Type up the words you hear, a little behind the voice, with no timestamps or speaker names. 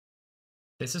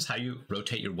this is how you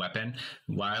rotate your weapon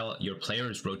while your player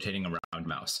is rotating around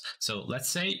mouse. So let's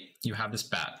say you have this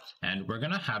bat, and we're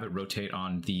going to have it rotate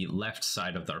on the left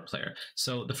side of our player.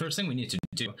 So the first thing we need to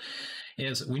do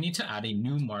is we need to add a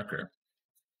new marker.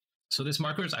 So this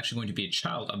marker is actually going to be a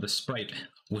child of the sprite,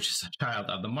 which is a child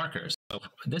of the marker. So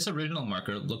this original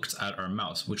marker looks at our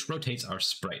mouse, which rotates our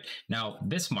sprite. Now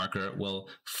this marker will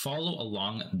follow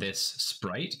along this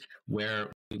sprite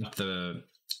where we want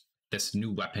this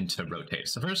new weapon to rotate.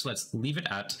 So first, let's leave it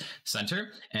at center.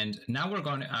 And now we're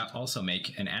going to also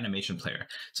make an animation player.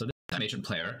 So this animation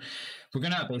player, we're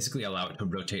going to basically allow it to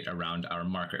rotate around our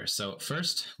marker. So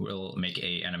first, we'll make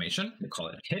a animation. We'll call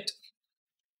it hit.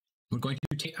 We're going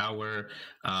to take our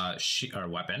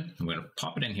weapon. I'm going to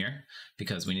pop it in here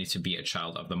because we need to be a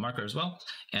child of the marker as well.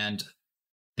 And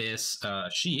this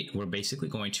sheet, we're basically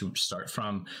going to start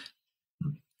from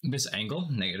this angle,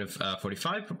 negative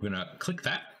 45. We're going to click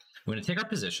that. We're going to take our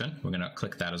position. We're going to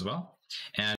click that as well.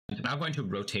 And now I'm going to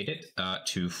rotate it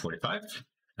to 45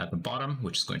 at the bottom,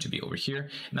 which is going to be over here.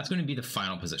 And that's going to be the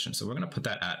final position. So we're going to put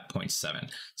that at 0.7.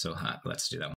 So let's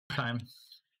do that one more time.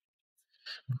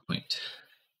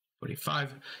 0.45.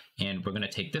 And we're going to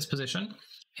take this position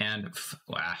and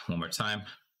one more time,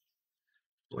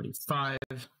 45.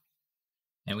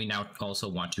 And we now also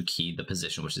want to key the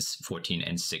position, which is 14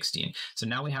 and 16. So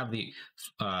now we have the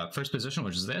first position,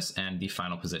 which is this, and the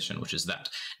final position, which is that.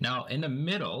 Now in the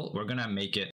middle, we're going to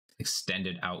make it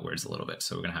extended outwards a little bit.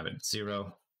 So we're going to have it 0.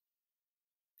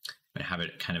 We're going to have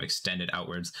it kind of extended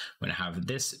outwards. We're going to have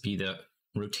this be the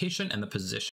rotation, and the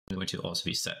position is going to also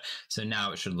be set. So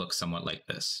now it should look somewhat like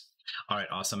this. All right,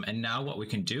 awesome. And now what we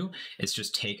can do is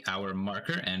just take our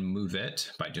marker and move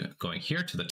it by going here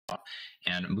to the top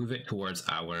and move it towards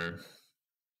our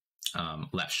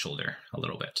left shoulder a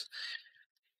little bit.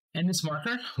 And this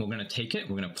marker, we're going to take it,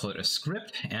 we're going to put a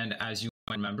script. And as you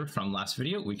might remember from last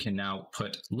video, we can now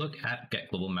look at get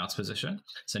global mouse position.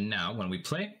 So now when we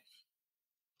play,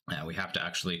 we have to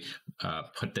actually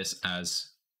put this as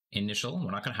initial.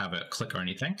 We're not going to have a click or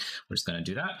anything. We're just going to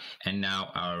do that. And now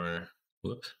our,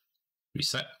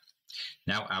 reset.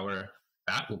 Now our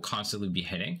bat will constantly be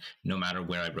hitting no matter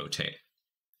where I rotate.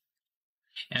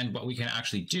 And what we can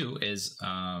actually do is,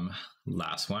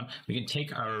 last one, we can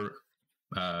take our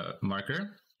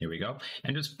marker, here we go,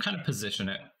 and just kind of position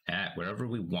it at wherever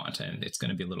we want. And it's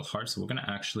going to be a little hard. So we're going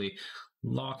to actually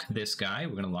lock this guy.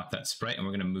 We're going to lock that sprite, and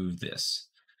we're going to move this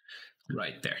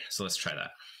right there. So let's try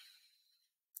that.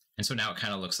 And so now it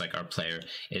kind of looks like our player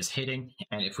is hitting.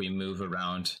 And if we move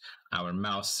around our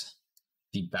mouse,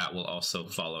 the bat will also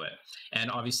follow it.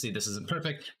 And obviously this isn't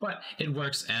perfect, but it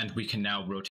works, and we can now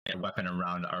rotate a weapon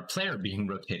around our player being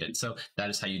rotated. So that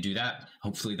is how you do that.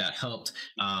 Hopefully that helped,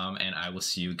 and I will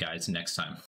see you guys next time.